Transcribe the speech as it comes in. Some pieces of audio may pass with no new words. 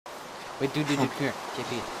Wait, dude, come here.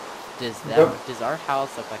 JP. Does our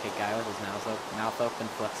house look like a guy with his mouth open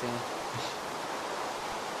flexing?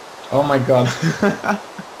 Oh my god.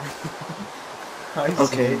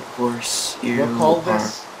 Okay, of course you We'll call are.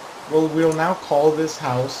 this. We'll now call this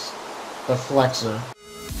house the Flexer.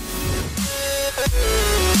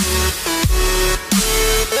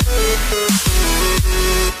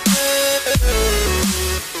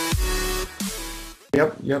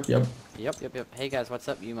 Yep. Hey guys, what's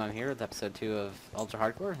up? I'm here with episode 2 of Ultra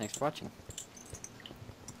Hardcore. Thanks for watching.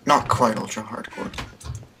 Not quite ultra hardcore.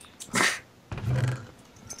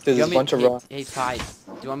 There's a bunch of rock. Hey, Ty, do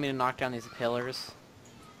you want me to knock down these pillars?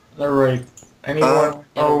 Alright. Anyone?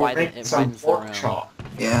 Make some widens the pork room. chop.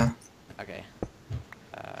 Yeah. Okay.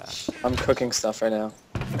 I'm cooking stuff right now.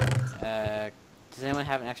 Does anyone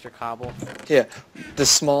have an extra cobble? Yeah, the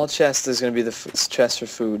small chest is gonna be the chest for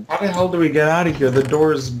food. How the hell do we get out of here? The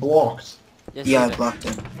door is blocked. Just Yeah, leave I it. blocked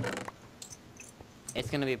it. It's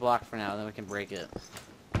gonna be blocked for now, then we can break it.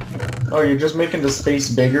 Oh, you're just making the space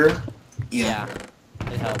bigger? Yeah.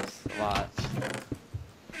 It helps a lot.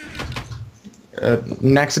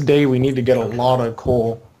 Next day we need to get a lot of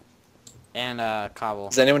coal. And, cobble.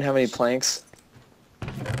 Does anyone have any planks?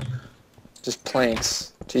 Just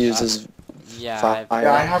planks to use as Yeah, fire.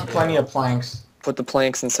 Yeah, I have plenty of planks. Put the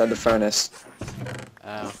planks inside the furnace.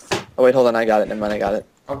 Oh. Oh wait, hold on, I got it. Never mind, I got it.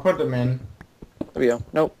 I'll put them in. There we go.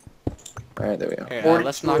 Nope. Alright, there we go. Here, 42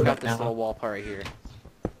 let's knock of out them this now. little wall part right here.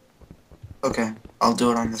 Okay, I'll do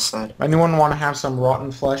it on this side. Anyone want to have some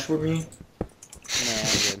rotten flesh with me? Nah,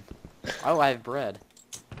 I'm good. Oh, I have bread.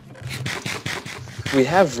 We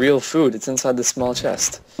have real food. It's inside the small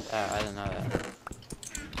chest. Oh, I didn't know that.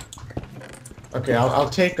 Okay, I'll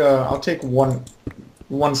take one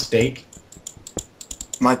steak.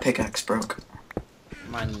 My pickaxe broke.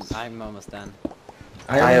 I'm almost done.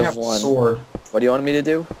 I I only have have a one. sword. What do you want me to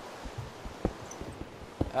do?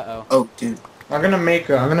 Uh-oh. Oh, dude. I'm gonna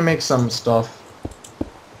make some stuff.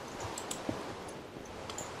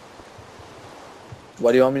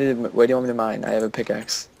 What do you want me to do? Where do you want me to mine? I have a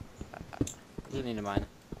pickaxe. You need to mine.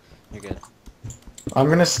 You're good. I'm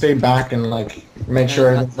gonna stay back and like make No,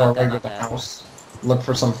 sure not everything's alright that, with the not that. house. Look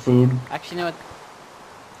for some food. Actually, you know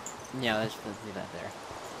what? Yeah, let's leave that there.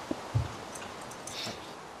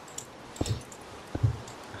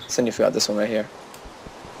 Then you forgot this one right here.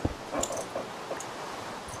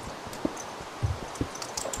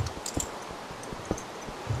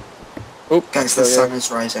 Oop, Guys, the so sun yeah.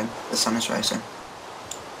 is rising. The sun is rising.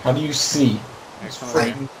 How do you see? There's It's one over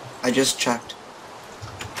freaking- I just checked.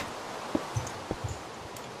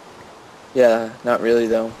 Yeah, not really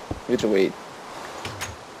though. You have to wait.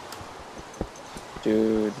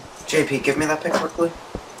 Dude. JP, give me that pick quickly.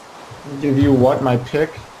 Give you what? My pick?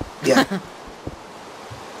 Yeah.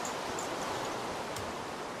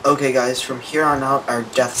 Okay, guys, from here on out, our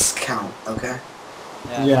deaths count, okay?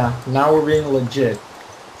 Yeah. Now we're being legit.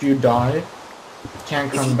 If you die, you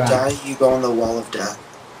can't If come you back. die, you go on the wall of death.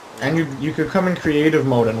 And you could come in creative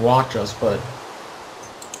mode and watch us, but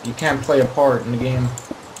you can't play a part in the game.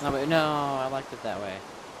 No, but no, I liked it that way.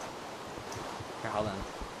 Here, hold on.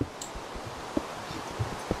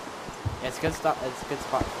 Yeah, it's a good stop. It's a good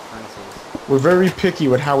spot for furnaces. We're very picky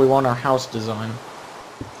with how we want our house designed.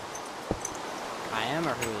 I am,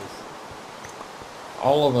 or who is?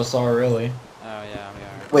 All of us are really. Oh yeah, we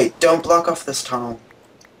are. Wait, don't block off this tunnel.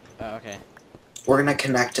 Oh, okay. We're gonna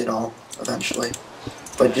connect it all, eventually.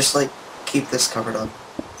 But just, like, keep this covered up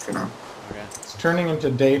for now. Okay. It's turning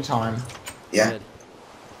into daytime. Yeah. Good.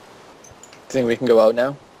 Think we can go out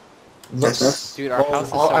now? Let's. Dude, our house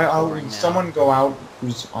is so I'll boring now. someone go out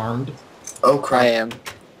who's armed. Oh, I crap. am.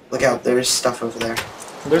 Look out, there's stuff over there.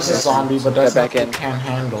 There's a Yeah. zombie, but that's Get back not in. we can't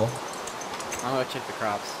handle. I'm gonna check the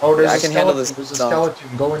crops. Oh, there's Yeah, I a can skeleton. handle this There's a zombie.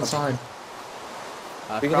 skeleton. Go inside. We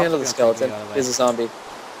can Crops handle are the gonna skeleton. take me out of the way. There's a zombie.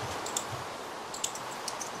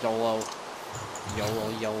 YOLO.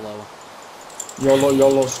 YOLO.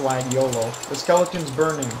 YOLO, swag, YOLO. The skeleton's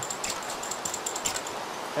burning.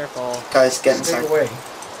 Careful. Guys, get Stay inside. away.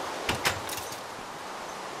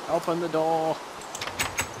 Open the door.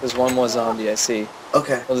 There's one more zombie, I see.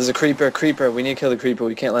 Okay. Oh, there's a creeper. We need to kill the creeper.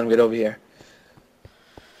 We can't let him get over here.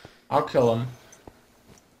 I'll kill him.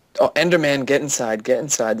 Oh, Enderman, get inside. Get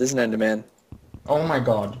inside. There's an Enderman. Oh my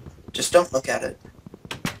god. Just don't look at it.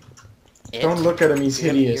 Don't look at him, he's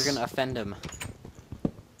hideous. You're gonna offend him.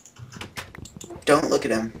 Don't look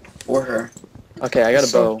at him. Or her. Okay, I got a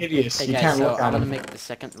He's so bow. hideous, Hey you guys, can't so look at I'm gonna him. make the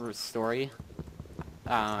second story.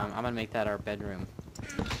 I'm gonna make that our bedroom.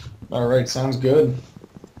 Alright, sounds good.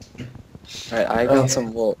 Alright, I got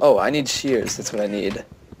some wool. Oh, I need shears. That's what I need.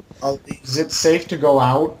 I'll be... Is it safe to go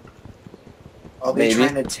out? I'll be Maybe.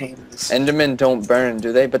 trying to tame this. Endermen don't burn,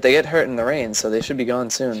 do they? But they get hurt in the rain, so they should be gone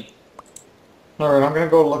soon. Alright, I'm gonna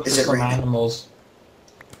go look for Is it some raining? animals.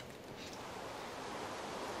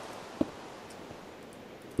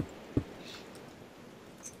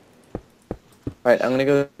 Alright, I'm gonna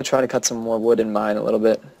go try to cut some more wood in mine a little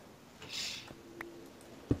bit.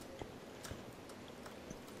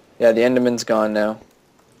 Yeah, the Enderman's gone now.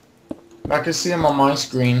 I can see him on my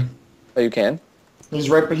screen. Oh, you can? He's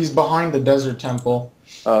right, but he's behind the desert temple.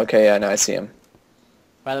 Oh, okay, yeah, no, I see him.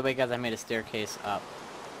 By the way, guys, I made a staircase up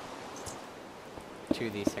to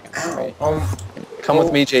the second Ow. story. Come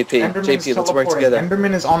with me, JP. Enderman's JP, let's work teleporting. together.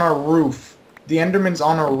 Enderman is on our roof. The Enderman's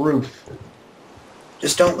on our roof.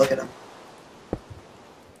 Just don't look at him.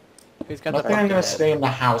 Who's got I the think I'm gonna pumpkin head? stay in the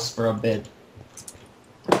house for a bit.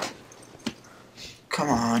 Come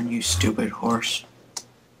on, you stupid horse.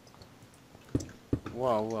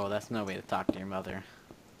 Whoa, whoa, that's no way to talk to your mother.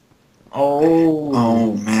 Oh,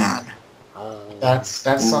 Oh man. Oh. that's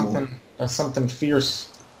Ooh. something fierce.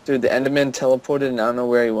 Dude, the Enderman teleported and I don't know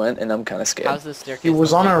where he went, and I'm kind of scared. How's this staircase? He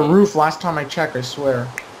was look, on our JP? roof last time I checked, I swear.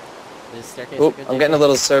 Is this staircase Oh, look good, I'm getting a JP?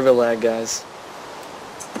 little server lag, guys.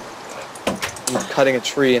 I'm cutting a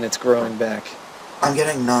tree and it's growing back. I'm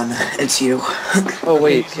getting none. It's you. Oh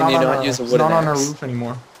wait, He's can you on not our- use a he's wooden not on our axe? roof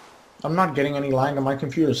anymore. I'm not getting any lag and my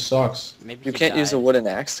computer sucks. Maybe You he can't use a died. wooden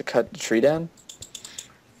axe to cut the tree down?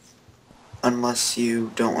 Unless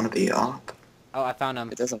you don't want to be op. Oh, I found him.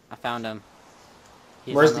 It doesn't. I found him.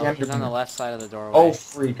 He's Where's on the He's on the Enderman? left side of the doorway. Oh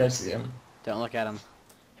freak, I see him. Don't look at him.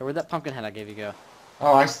 Hey, where'd that pumpkin head I gave you go?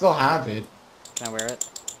 Oh, I still have it. Can I wear it?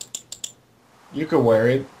 You could wear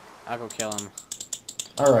it. I'll go kill him.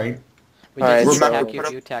 Alright. We Alright, did so- attack you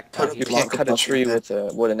if you attack. put a You you. can't block cut a of tree pumpkin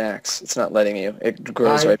with a wooden axe. It's not letting you. It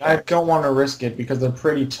grows right I back. don't want to risk it because they're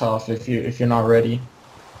pretty tough if you're not ready.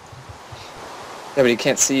 Yeah, but he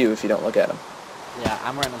can't see you if you don't look at him. Yeah,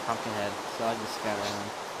 I'm wearing the pumpkin head, so I'll just scatter around.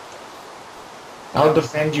 I'll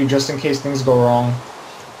defend you just in case things go wrong.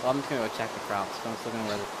 Well, I'm just gonna go check the crops, but I'm still gonna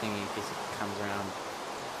wear the thingy in case it comes around.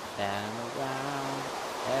 And around,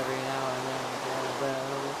 every now and then, get a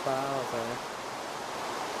little closer.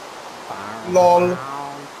 Lol.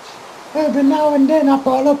 Around. Every now and then I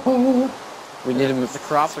fall apart. We need to The move.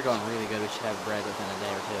 crops are going really good. We should have bread within a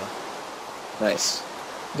day or two. Nice.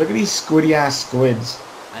 Look at these squiddy ass squids.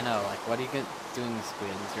 I know, like, what are you doing,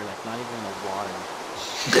 squids? You're like not even in the water.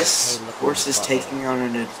 This Hey, look at horse this is butthole. taking me on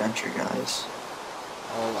an adventure, guys.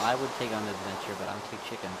 Oh, I would take on the adventure, but I'm too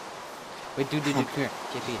chicken. Wait, dude, come here,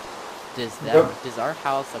 JP. Yep. Does our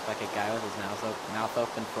house look like a guy with his mouth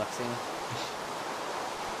open flexing?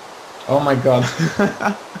 Oh my god.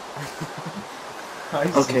 I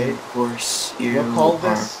see. Okay, horse, you We'll call are...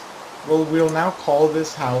 this. We'll now call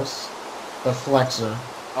this house the Flexor.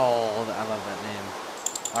 Oh, I love that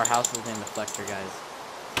name. Our house is named the Flexor, guys.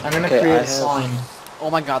 I'm gonna Okay, create I a have- sign. Oh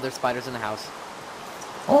my god, there's spiders in the house.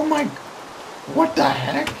 Oh my. What the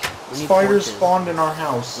heck? We need Spiders torches. spawned in our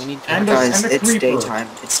house. We need and a, Guys, and a it's creeper. daytime.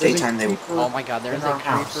 It's There's a daytime. They creeper Oh my god, there's in a our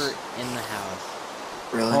house. creeper in the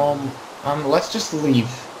house. really. Let's just leave.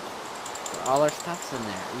 All our stuff's in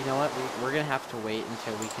there. You know what? We're gonna have to wait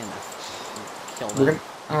until we can kill We're them.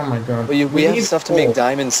 gonna. Oh my god. Well, we have need stuff to coal. make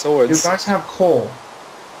diamond You swords. guys have coal.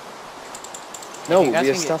 No, You we guys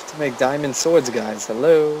have can get- stuff to make diamond swords, guys.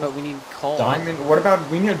 Hello. But we need coal. Diamond. What about?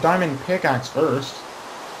 We need a diamond pickaxe first.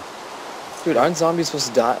 Dude, aren't zombies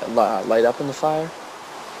supposed to light up in the fire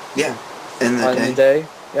Yeah. In the on day. the day?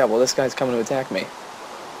 Yeah, well, this guy's coming to attack me.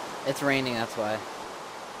 It's raining, that's why.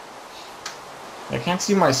 I can't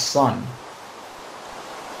see my sun.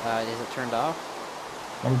 Is it turned off?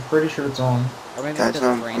 I'm pretty sure it's on. Or maybe Guys, because it's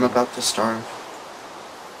I'm raining. about to starve.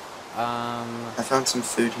 Um, I found some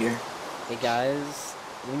food here. hey guys,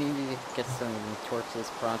 we need to get some torches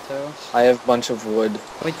pronto. I have a bunch of wood.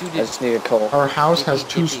 Wait, dude, I just need a coal. Our house has JP,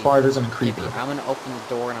 2 spiders and a creeper. I'm gonna open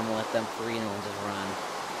the door and I'm gonna let them free and we'll just run.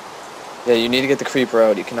 Yeah, you need to get the creeper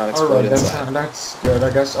out. He cannot explode Alright, inside. that's good,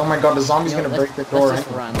 I guess. Oh my god, the zombie's You know, gonna break the let's door just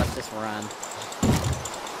anyway. run, let's just run.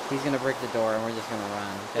 He's gonna break the door and we're just gonna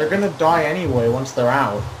run. Okay? They're gonna die anyway once they're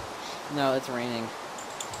out. No, it's raining.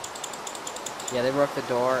 Yeah, they broke the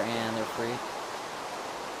door and they're free.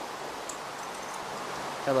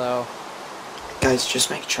 Hello. Guys, just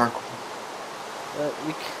make charcoal.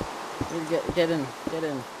 Get in.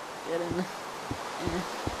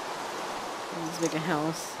 Let's make a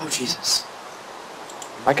house. Oh, Jesus.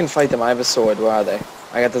 I can fight them. I have a sword. Where are they?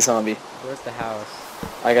 I got the zombie. Where's the house?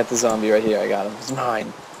 I got the zombie right here. I got him. He's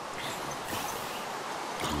mine.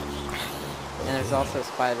 And there's also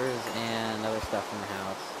spiders and other stuff in the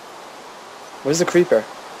house. Where's the creeper?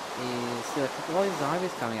 See, like, look at all these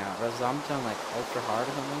zombies coming out. Are zombies on like ultra hard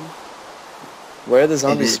or something? Where are the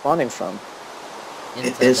zombies is- spawning from? It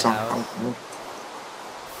Inside is the on house. Halloween.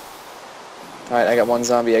 Alright, I got one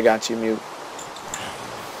zombie. I got you, mute.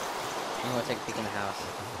 I'm gonna take a peek in the house.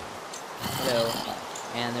 Hello.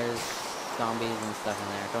 And there's zombies and stuff in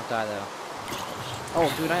there. Don't die though.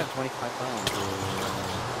 Oh, dude, I have 25 bones.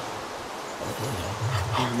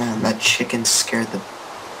 Oh man, that chicken scared the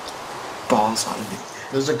balls out of me.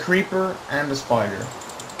 There's a creeper and a spider.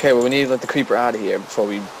 Okay, well we need to let the creeper out of here before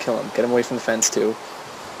we kill him. Get him away from the fence too.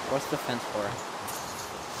 What's the fence for?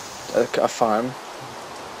 A farm.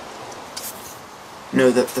 No,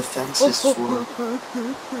 the fence is for...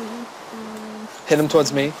 Hit him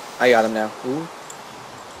towards me. I got him now. Ooh.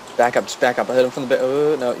 Back up, just back up. I'll hit him from the bit.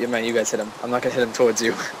 Oh, no, yeah, man, you guys hit him. I'm not gonna hit him towards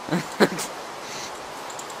you.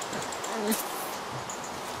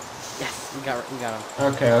 Yes, we got him.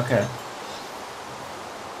 Okay, okay.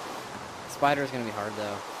 Spider's gonna be hard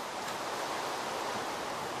though.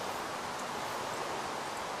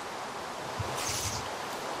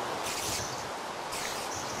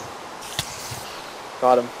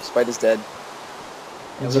 Got him. Spider's dead.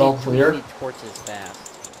 Is it all We clear? need torches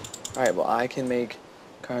fast. Alright, well I can make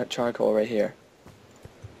charcoal right here.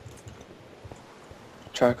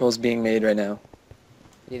 Charcoal's being made right now.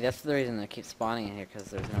 Yeah, that's the reason they keep spawning in here, because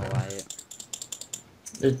there's no light.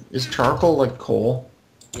 Is charcoal like coal?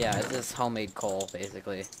 Yeah, it's just homemade coal,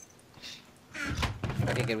 basically.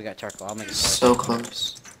 Okay, good, we got charcoal. I'll make a torch. So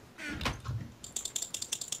close.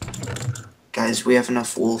 Guys, we have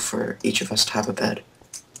enough wool for each of us to have a bed.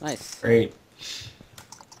 Nice. Great.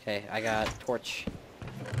 Okay, I got torch.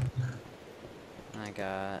 I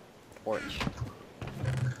got torch.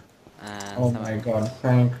 And Oh some- my god,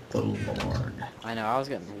 thank the Lord. I know, I was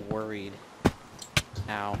getting worried.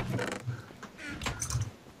 Ow.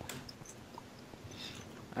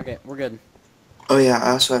 Okay, we're good. Oh yeah, I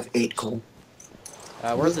also have 8 coal.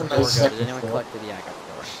 Where's the This is a door nice go? Did second anyone floor. collect it? Yeah, I got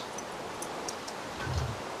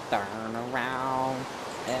the door. Turn around.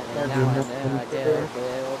 Every now and then I get a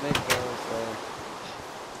little bit closer.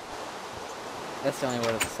 That's the only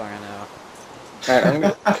word of the song I know.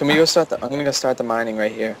 Alright, can we go start I'm gonna go start the mining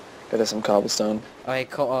right here. Get us some cobblestone. Oh, hey,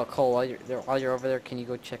 Cole, while you're over there, can you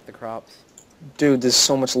go check the crops? Dude, there's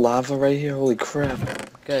so much lava right here, holy crap.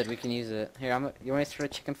 Good, we can use it. Here, you want to start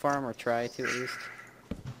a chicken farm, or try to at least?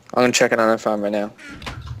 I'm gonna check it on our farm right now.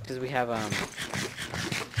 Because we have,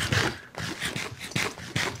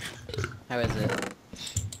 how is it?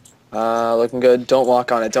 Looking good. Don't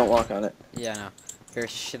walk on it, don't walk on it. Yeah, no. Here,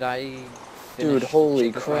 should I Dude, finish holy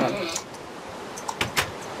chicken crap. farm?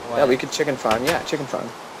 Yeah, What? we could chicken farm. Yeah, chicken farm.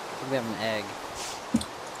 We have an egg.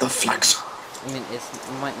 The flexor. I mean, it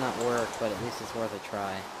might not work, but at least it's worth a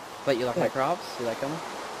try. But you like my Yeah. crops? You like them?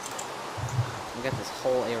 We got this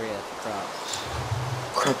whole area for crops.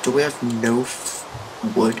 Crap, do we have no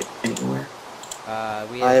wood anywhere?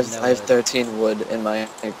 We I have have no I have wood. 13 wood in my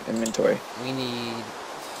inventory. We need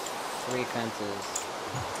 3 fences.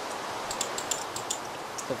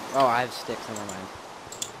 So, oh, I have sticks, never mind.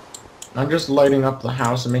 I'm just lighting up the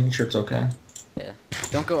house and making sure it's okay. Yeah.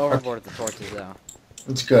 Don't go overboard with the torches, though.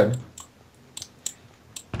 It's good.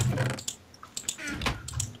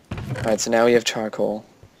 Alright, so now we have charcoal.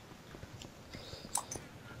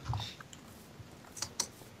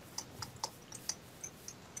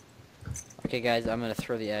 Okay, guys, I'm gonna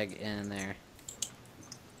throw the egg in there.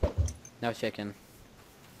 No chicken.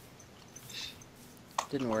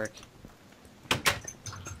 Didn't work.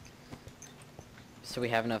 So we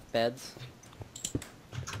have enough beds?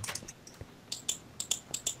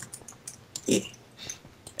 Yeah.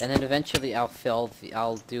 And then eventually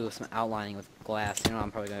I'll do some outlining with glass. You know,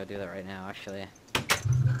 I'm probably gonna do that right now, actually.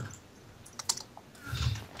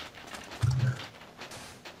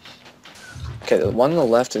 Okay, the one on the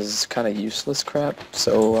left is kind of useless crap,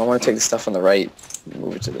 so I want to take the stuff on the right,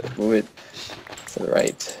 move it to the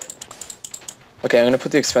right. Okay, I'm gonna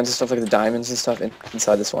put the expensive stuff like the diamonds and stuff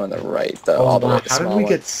inside this one on the right. Oh, All the wow. way, the How did small we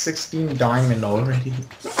one. get 16 diamond already?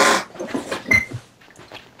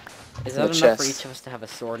 Is The that enough for chest. each of us to have a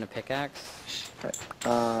sword and a pickaxe?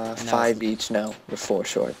 No. 5 each. No, we're 4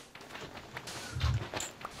 short.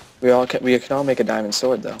 We can all make a diamond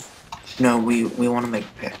sword though. No, we want to make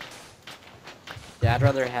a pick. Yeah, I'd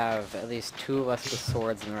rather have at least 2 of us with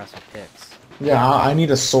swords and the rest with picks. Yeah, I need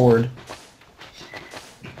a sword.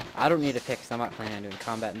 I don't need a pick, 'cause I'm not planning on doing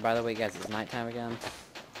combat. And by the way, guys, it's nighttime again.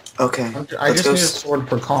 Okay. I let's just go need a sword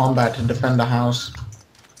for combat to defend the house.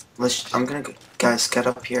 I'm gonna go, guys, get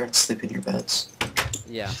up here and sleep in your beds.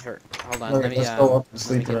 Yeah, hold on. Okay, Let me, let's go up and let me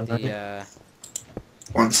sleep get already. the,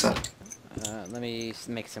 One sec. let me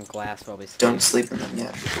make some glass while we sleep. Don't sleep in them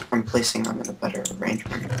yet. I'm placing them in a better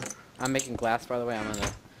arrangement. I'm making glass, by the way. I'm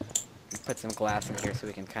gonna Put some glass in here so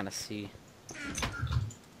we can kind of see.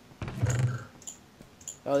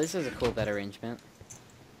 Oh, this is a cool bed arrangement.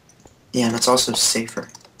 Yeah, and it's also safer.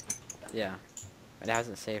 Yeah. But how's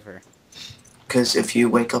it safer? Because if you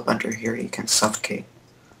wake up under here, you can suffocate.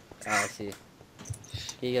 Oh, I see.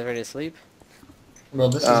 You guys ready to sleep? Well,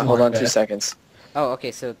 this is Hold my on 2 bed. seconds. Oh,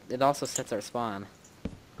 okay, so it also sets our spawn.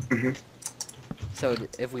 Mm-hmm. So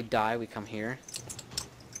if we die, we come here.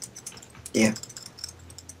 Yeah.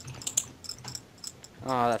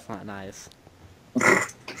 Oh, that's not nice.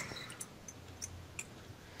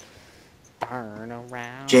 Turn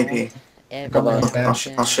around. JP, Come on, look, Ben.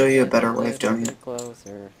 I'll show you a better way of doing it.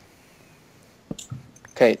 Closer.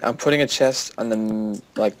 Okay, I'm putting a chest on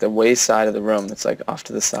the way side of the room. It's like off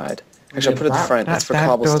to the side. Actually, I'll put it at the front. That's for that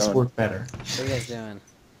cobblestone. does work better. What are you guys doing?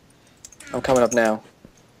 I'm coming up now.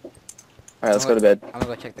 Alright, let's go to bed. I'm gonna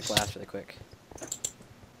go check the glass really quick.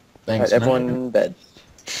 Thanks, Alright, everyone man. in bed.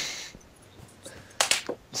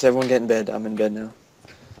 Does everyone get in bed? I'm in bed now.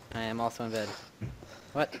 I am also in bed.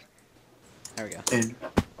 What? There we go. Dude,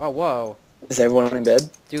 Oh, whoa. Is everyone in bed?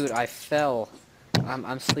 Dude, I fell.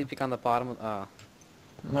 I'm sleeping on the bottom of... Oh.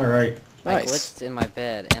 Alright. I Nice. glitched in my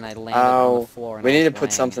bed, and I landed on the Ow. floor. And We I need to was put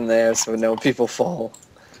laying. something there so no people fall.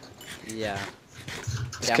 Yeah.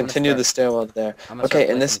 Just continue the stairwell there. I'm gonna Okay, start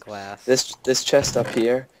and placing glass. this chest up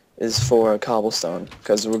here is for cobblestone,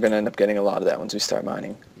 because we're gonna end up getting a lot of that once we start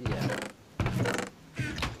mining. Yeah.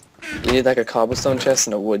 You need like a cobblestone chest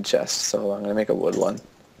and a wood chest, so I'm gonna make a wood one.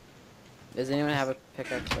 Does anyone have a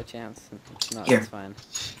pickaxe by chance? No, Here. that's fine.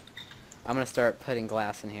 I'm gonna start putting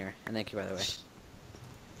glass in here. And thank you, by the way.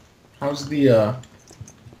 How's the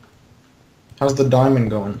diamond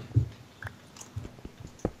going?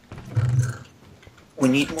 we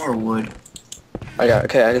need more wood. I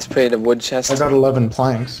just created a wood chest. I got 11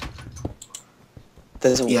 planks.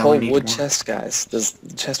 There's a Yeah, we whole need wood more. chest, guys. There's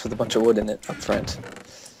a chest with a bunch of wood in it up front.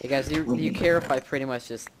 Hey guys, do you care if I pretty much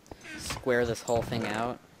just square this whole thing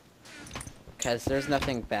out? Because there's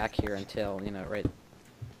nothing back here until, you know, right...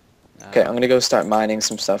 Okay, I'm gonna go start mining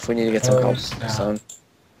some stuff. We need to get some Oh, cobblestone.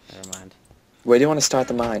 Never mind. Where do you want to start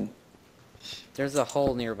the mine? There's a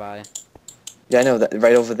hole nearby. Yeah, I know that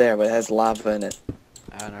right over there, but it has lava in it.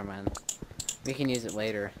 Oh, never mind. We can use it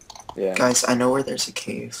later. Yeah. Guys, I know where there's a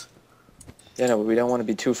cave. Yeah, no, but we don't want to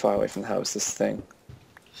be too far away from the house. This thing.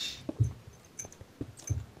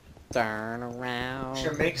 Turn around.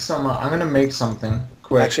 Should make some. I'm gonna make something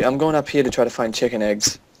quick. Actually, I'm going up here to try to find chicken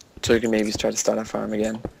eggs, so we can maybe try to start our farm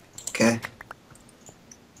again. Okay?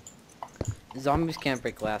 Zombies can't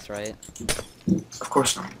break glass, right? Of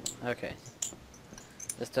course not. Okay.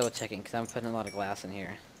 Just double checking, because I'm putting a lot of glass in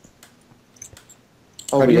here.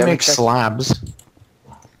 Oh, How do we you haven't make checked- slabs?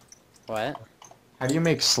 What? How do you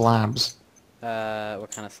make slabs?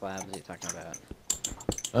 What kind of slabs are you talking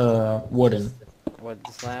about? Wooden. What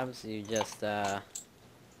slabs? You just,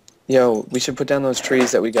 Yo, we should put down those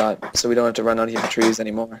trees that we got, so we don't have to run out here for trees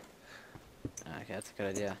anymore. Okay, that's a good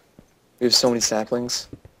idea. We have so many saplings.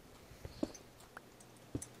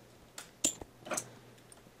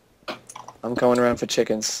 I'm going around for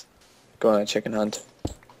chickens. Going on a chicken hunt.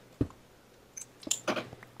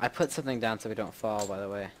 I put something down so we don't fall, by the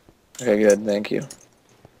way. Okay, good. Thank you.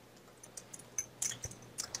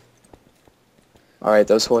 Alright,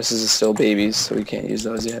 those horses are still babies, so we can't use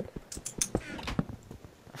those yet.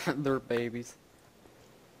 They're babies.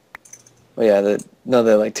 Oh yeah,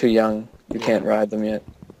 they're like too young. You can't ride them yet.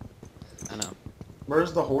 I know.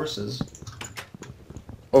 Where's the horses?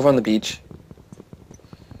 Over on the beach.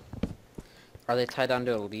 Are they tied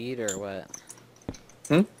onto a lead or what?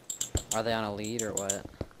 Hmm? Are they on a lead or what?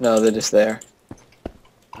 No, they're just there.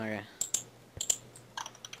 Okay.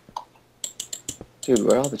 Dude,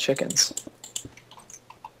 where are all the chickens?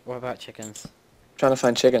 What about chickens? I'm trying to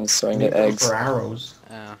find chickens so I can Need get them eggs. for arrows.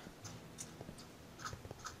 Oh.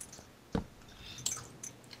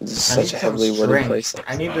 This is I such need a some heavily wooded string. place.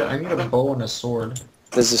 I need a bow and a sword.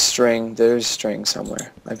 There's a string. There's string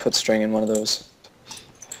somewhere. I put string in one of those.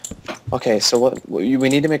 Okay, so we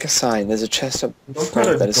need to make a sign. There's a chest up Don't put front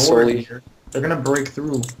a that is door solely... here. They're gonna break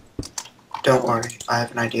through. Don't worry, I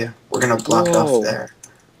have an idea. We're gonna block it Whoa. off there.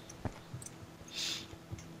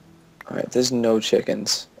 Alright, there's no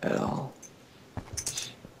chickens at all.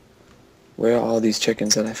 Where are all these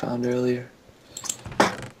chickens that I found earlier?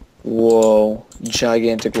 Whoa,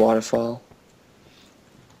 gigantic waterfall.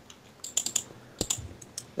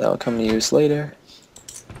 That'll come to use later.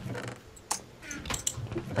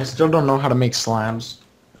 I still don't know how to make slabs.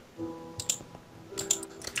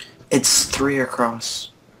 It's 3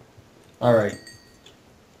 across. Alright.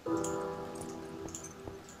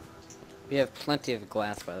 We have plenty of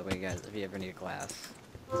glass, by the way, guys, if you ever need glass.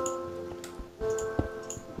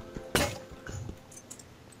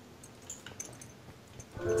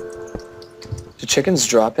 Do chickens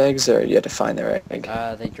drop eggs, or you have to find their egg?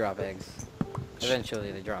 They drop eggs.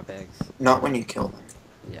 Eventually they drop eggs. Not when you kill them.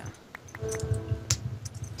 Yeah.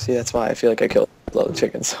 See, that's why I feel like I killed a lot of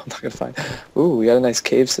chickens, so I'm not gonna find. Ooh, we got a nice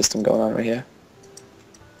cave system going on right here.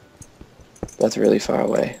 That's really far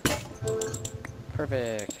away.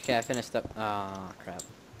 Perfect. Okay, I finished up. Oh, crap.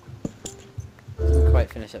 Didn't quite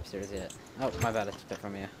finish upstairs yet. Oh, my bad. I took that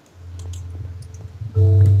from you.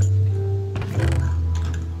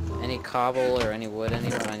 Any cobble or any wood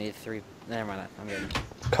anywhere? I need 3. Never mind. I'm good.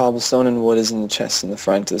 Cobblestone and wood is in the chest in the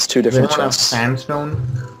front. There's 2 Does different anyone have chests. sandstone?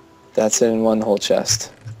 That's in one whole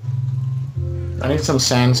chest. I need some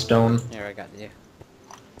sandstone. Here, I got you.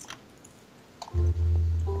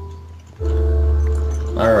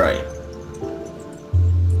 Alright.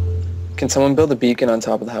 Can someone build a beacon on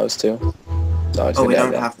top of the house too? No, it's Oh, we gonna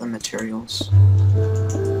don't that. have the materials.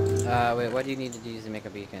 Wait, what do you need to use to make a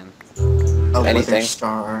beacon? Oh, Anything. Wither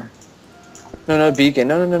Star. No, beacon.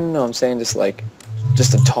 No. I'm saying just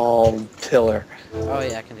a tall pillar. Oh,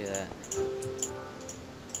 yeah, I can do that.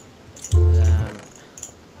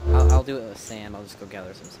 I'll do it with sand. I'll just go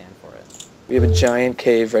gather some sand for it. We have a giant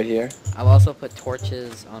cave right here. I'll also put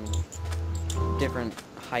torches on different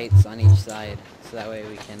heights on each side, so that way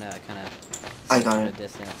we can kind of I see got from it. a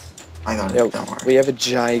distance. I got Yo, it, don't worry. we have a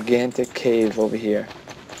gigantic cave over here.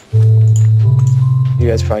 You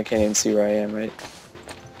guys probably can't even see where I am, right?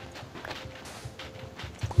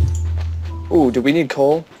 Ooh, do we need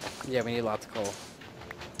coal? Yeah, we need lots of coal.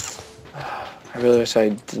 I really wish I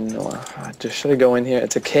didn't know. Should I go in here?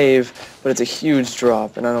 It's a cave, but it's a huge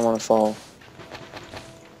drop, and I don't want to fall.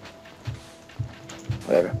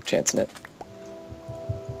 Whatever, I'm chancing it.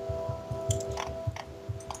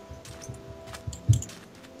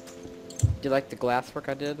 Do you like the glass work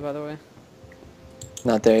I did, by the way?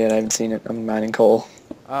 Not there yet, I haven't seen it. I'm mining coal.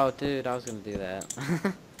 Oh, dude, I was gonna do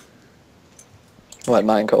that. What,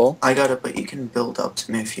 mine coal? I got it, but you can build up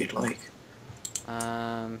to me if you'd like.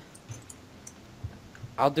 I'll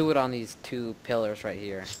do it on these 2 pillars right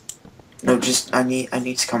here. No, just I need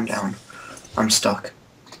to come down. I'm stuck.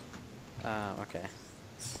 Okay.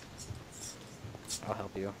 I'll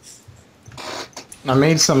help you. I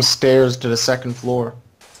made some stairs to the 2nd floor.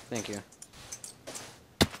 Thank you.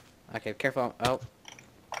 Okay, careful. Oh,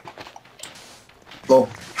 Whoa.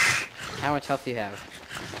 how much health do you have?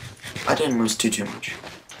 I didn't lose too much.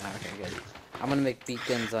 Oh, okay, good. I'm gonna make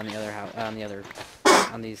beacons on the other house,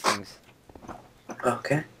 on these things.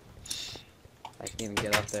 Okay. I can even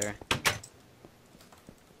get up there.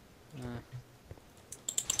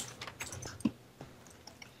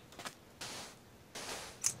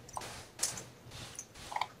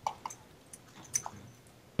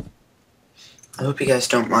 I hope you guys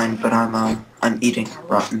don't mind, but I'm eating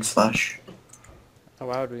rotten flesh. Oh,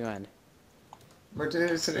 why would we mind? But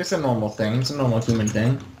it's a normal thing. It's a normal human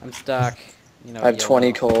thing. I'm stuck. You know. I have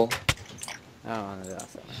 20 coal. Oh, no,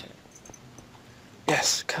 that's not sure.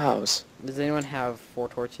 Yes, cows. Does anyone have 4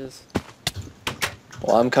 torches?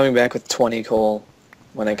 Well, I'm coming back with 20 coal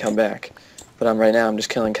when I come back. But right now I'm just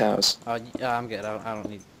killing cows. Oh, I'm good. I don't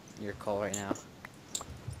need your coal right now.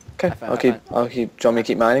 Okay, I found- I'll keep. Do you want me to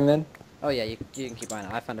keep mining then? Oh yeah, you can keep mine.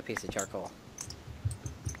 I found a piece of charcoal.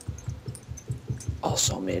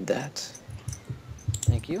 Also made that.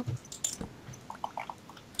 Thank you.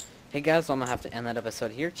 Hey guys, so I'm gonna have to end that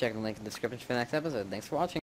episode here. Check the link in the description for the next episode. Thanks for watching.